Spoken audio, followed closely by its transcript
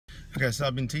Okay, so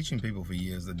I've been teaching people for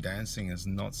years that dancing is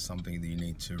not something that you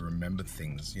need to remember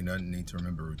things. You don't need to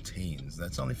remember routines.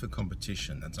 That's only for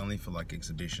competition. That's only for like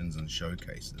exhibitions and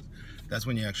showcases. That's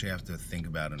when you actually have to think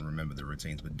about and remember the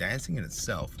routines. But dancing in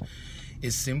itself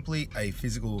is simply a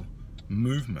physical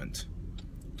movement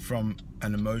from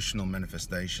an emotional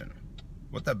manifestation.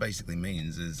 What that basically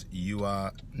means is you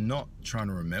are not trying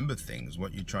to remember things.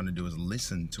 What you're trying to do is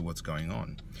listen to what's going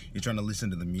on. You're trying to listen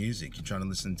to the music. You're trying to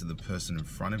listen to the person in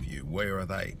front of you. Where are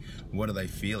they? What are they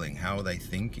feeling? How are they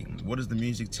thinking? What is the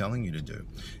music telling you to do?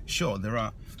 Sure, there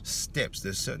are steps.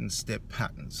 There's certain step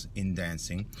patterns in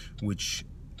dancing which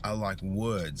are like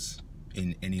words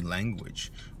in any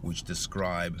language which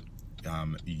describe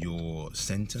your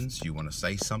sentence. You want to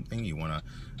say something, you want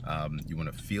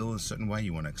to feel a certain way,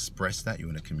 you want to express that, you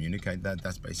want to communicate that.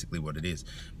 That's basically what it is.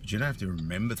 But you don't have to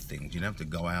remember things. You don't have to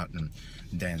go out and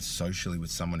dance socially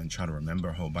with someone and try to remember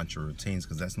a whole bunch of routines,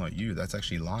 because that's not you. That's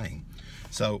actually lying.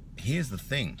 So here's the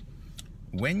thing.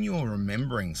 When you're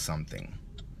remembering something,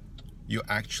 you're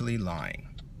actually lying.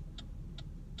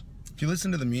 If you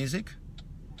listen to the music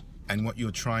and what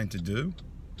you're trying to do,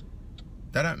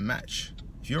 they don't match.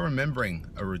 If you're remembering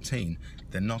a routine,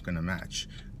 they're not going to match.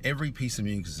 Every piece of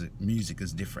music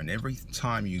is different. Every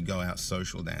time you go out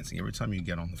social dancing, every time you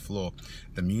get on the floor,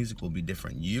 the music will be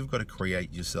different. You've got to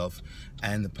create yourself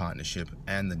and the partnership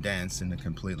and the dance in a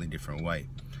completely different way.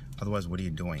 Otherwise, what are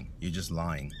you doing? You're just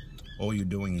lying. All you're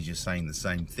doing is you're saying the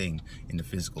same thing in the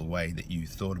physical way that you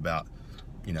thought about,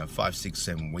 5, 6,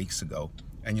 7 weeks ago,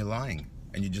 and you're lying.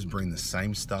 And you just bring the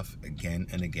same stuff again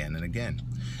and again and again.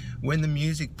 When the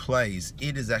music plays,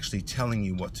 it is actually telling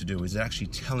you what to do. It's actually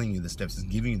telling you the steps. It's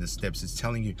giving you the steps. It's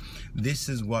telling you, this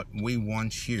is what we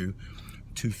want you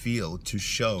to feel, to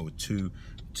show, to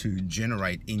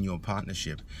generate in your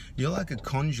partnership. You're like a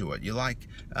conduit. You're like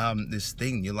this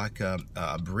thing. You're like a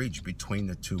bridge between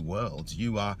the two worlds.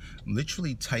 You are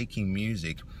literally taking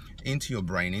music into your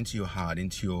brain, into your heart,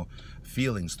 into your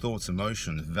feelings, thoughts,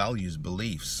 emotions, values,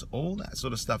 beliefs, all that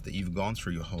sort of stuff that you've gone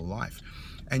through your whole life,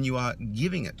 and you are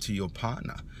giving it to your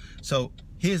partner. So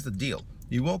here's the deal.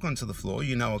 You walk onto the floor,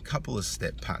 you know a couple of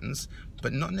step patterns,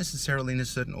 but not necessarily in a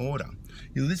certain order.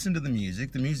 You listen to the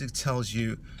music tells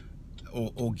you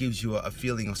or gives you a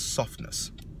feeling of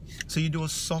softness. So you do a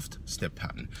soft step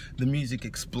pattern. The music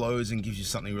explodes and gives you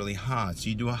something really hard. So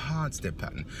you do a hard step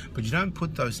pattern. But you don't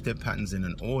put those step patterns in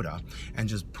an order and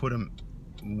just put them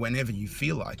whenever you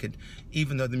feel like it,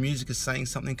 even though the music is saying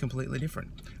something completely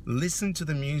different. Listen to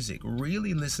the music.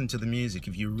 Really listen to the music.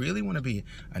 If you really want to be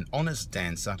an honest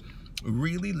dancer,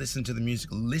 really listen to the music.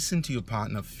 Listen to your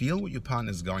partner. Feel what your partner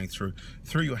is going through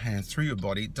your hands, through your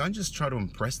body. Don't just try to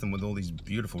impress them with all these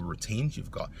beautiful routines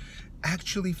you've got.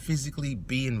 Actually physically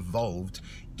be involved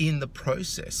in the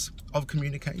process of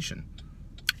communication.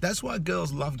 That's why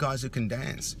girls love guys who can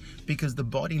dance, because the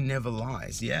body never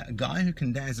lies. Yeah, a guy who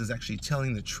can dance is actually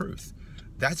telling the truth.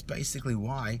 That's basically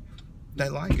why they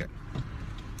like it.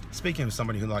 Speaking of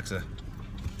somebody who likes a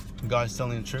guy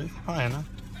telling the truth, hi Anna.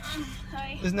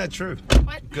 Hi. Isn't that true?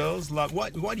 What? Girls love,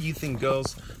 why do you think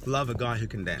girls love a guy who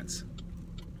can dance?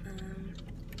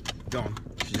 Go on.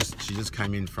 She just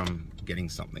came in from getting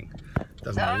something.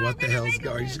 Doesn't know what the hell's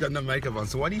going. She's got no makeup on.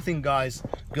 So why do you think girls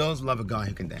love a guy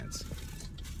who can dance?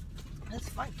 That's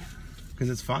fun. Because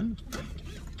it's fun?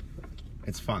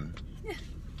 It's fun. Yeah.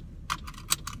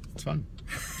 It's fun.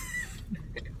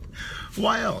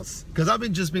 Why else? Because I've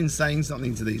just been saying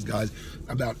something to these guys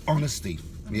about honesty.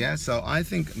 Yeah, so I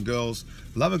think girls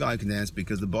love a guy who can dance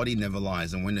because the body never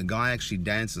lies. And when the guy actually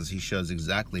dances, he shows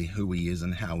exactly who he is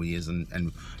and how he is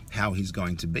and how he's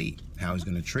going to be, how he's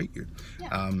going to treat you.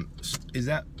 Yeah. Is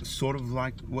that sort of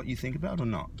like what you think about or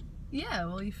not? Yeah,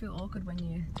 well, you feel awkward when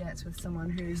you dance with someone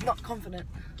who's not confident.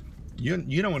 You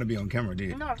don't want to be on camera, do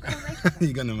you? No, I've got to make it.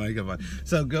 You're going to make it fun.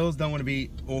 So girls don't want to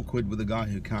be awkward with a guy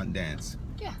who can't dance.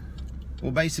 Yeah.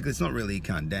 Well, basically, it's not really he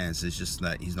can't dance. It's just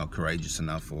that he's not courageous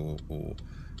enough or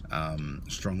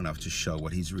strong enough to show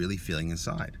what he's really feeling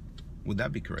inside. Would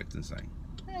that be correct in saying?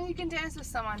 You can dance with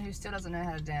someone who still doesn't know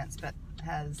how to dance, but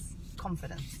has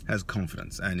confidence. Has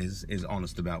confidence and is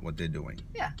honest about what they're doing.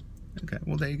 Yeah. Okay,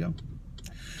 well, there you go.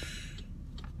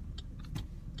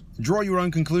 Draw your own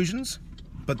conclusions,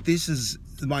 but this is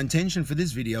my intention for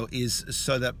this video is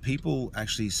so that people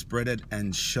actually spread it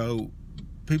and show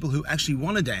people who actually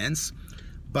want to dance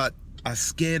but are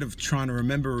scared of trying to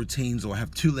remember routines or have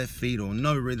 2 left feet or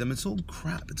no rhythm. It's all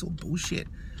crap. It's all bullshit.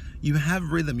 You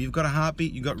have rhythm. You've got a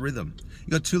heartbeat. You've got rhythm.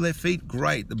 You got 2 left feet.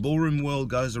 Great. The ballroom world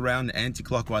goes around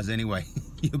anti-clockwise anyway.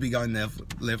 You'll be going there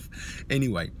left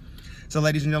anyway. So,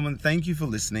 ladies and gentlemen, thank you for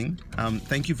listening.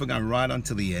 Thank you for going right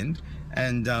until the end.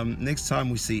 And next time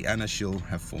we see Anna, she'll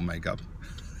have full makeup.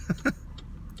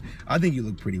 I think you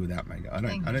look pretty without makeup. I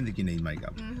don't think you need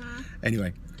makeup.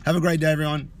 Anyway, have a great day,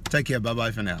 everyone. Take care.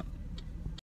 Bye-bye for now.